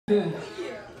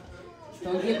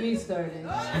Don't get me started.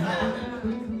 I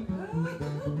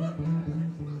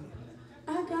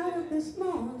got up this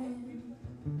morning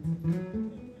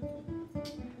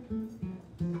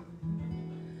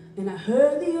and I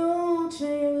heard the old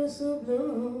train whistle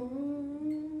blow.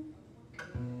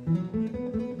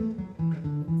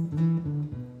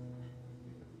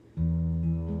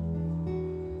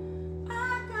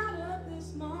 I got up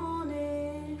this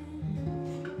morning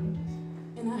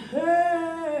and I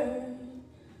heard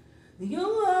the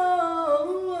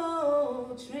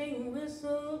old train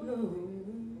whistle blow.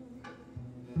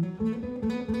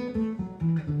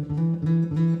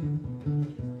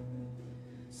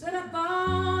 Said I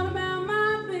thought about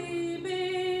my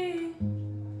baby,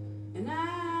 and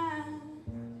I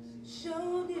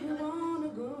sure didn't want to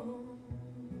go.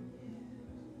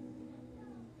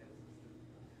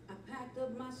 I packed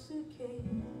up my suitcase,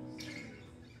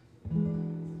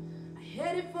 I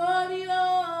headed for the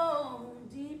old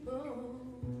depot.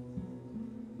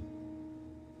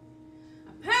 I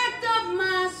packed up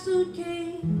my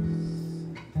suitcase,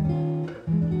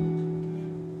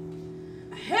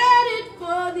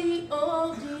 the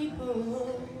old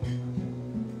depot,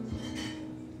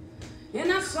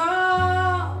 and I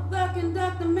saw the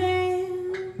conductor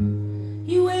man,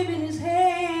 he waving his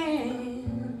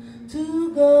hand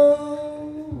to go.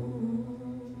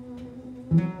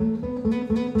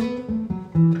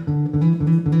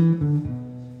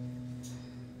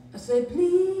 I said,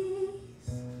 please,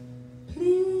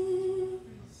 please,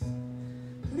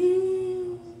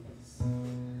 please,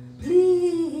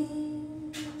 please,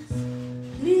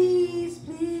 please,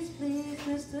 please, please,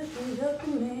 Mr. Conductor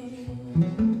Man,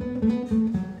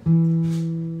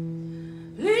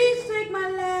 please take my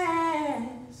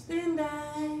last and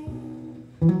dime.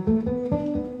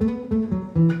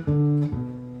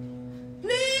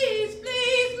 Please,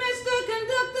 please, Mr.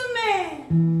 Conductor Man,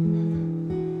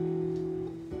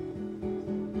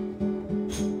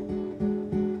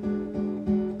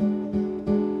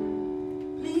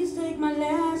 please take my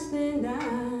last and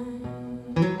dime.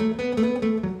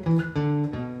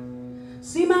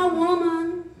 See, my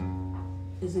woman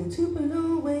is in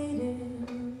Tupelo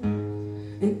waiting,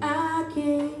 and I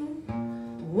can't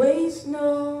waste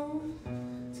no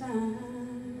time.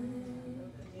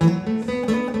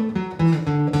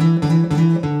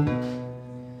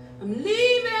 I'm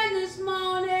leaving this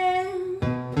morning,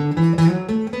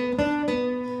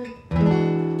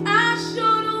 I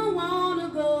sure don't want to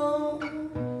go.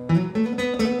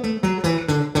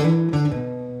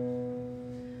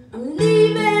 I'm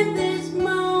leaving this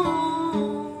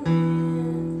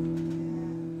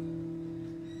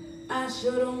I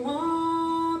sure don't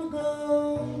want to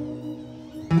go.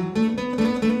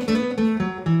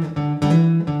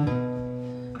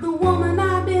 The woman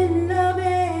I've been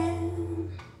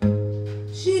loving,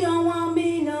 she don't want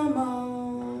me no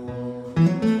more.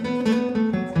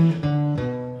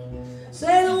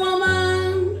 Say the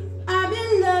woman I've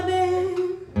been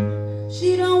loving,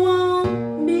 she don't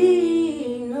want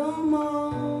me no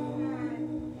more.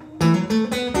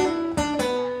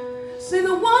 Say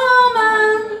the woman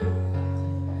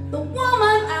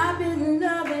I've been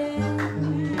loving,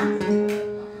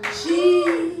 she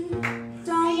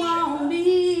don't want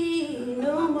me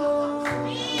no more.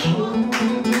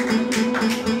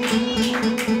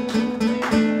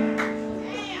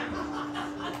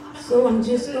 So I'm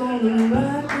just gonna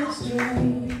ride this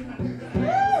train.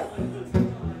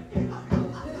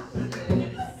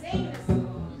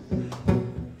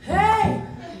 Hey,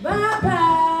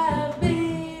 bye-bye,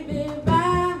 baby,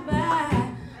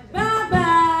 bye-bye.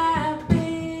 Bye-bye,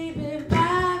 baby,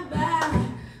 bye-bye.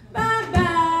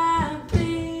 Bye-bye,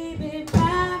 baby,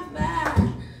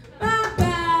 bye-bye.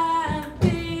 Bye-bye,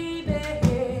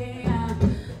 baby. I'm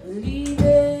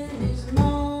leaving this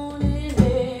morning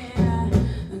and I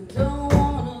don't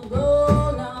wanna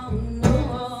go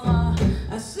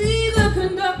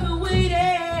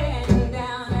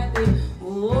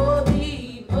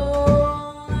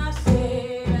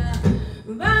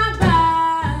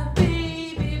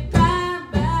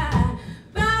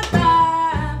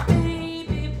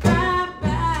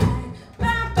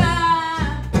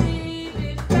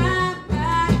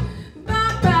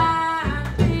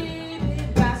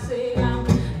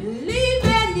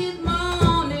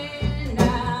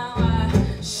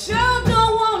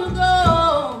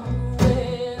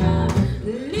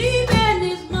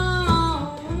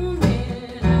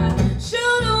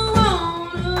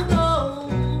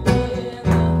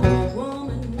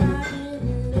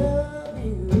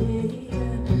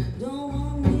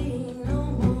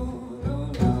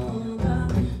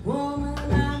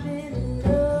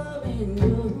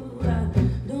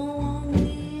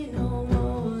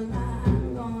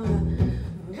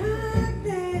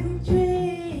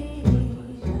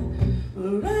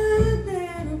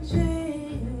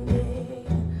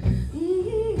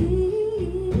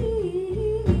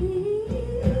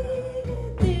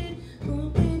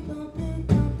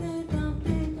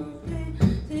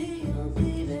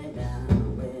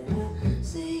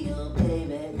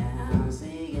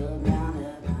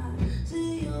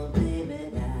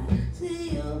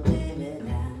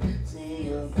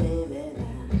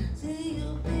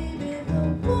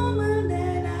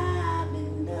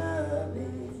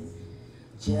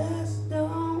just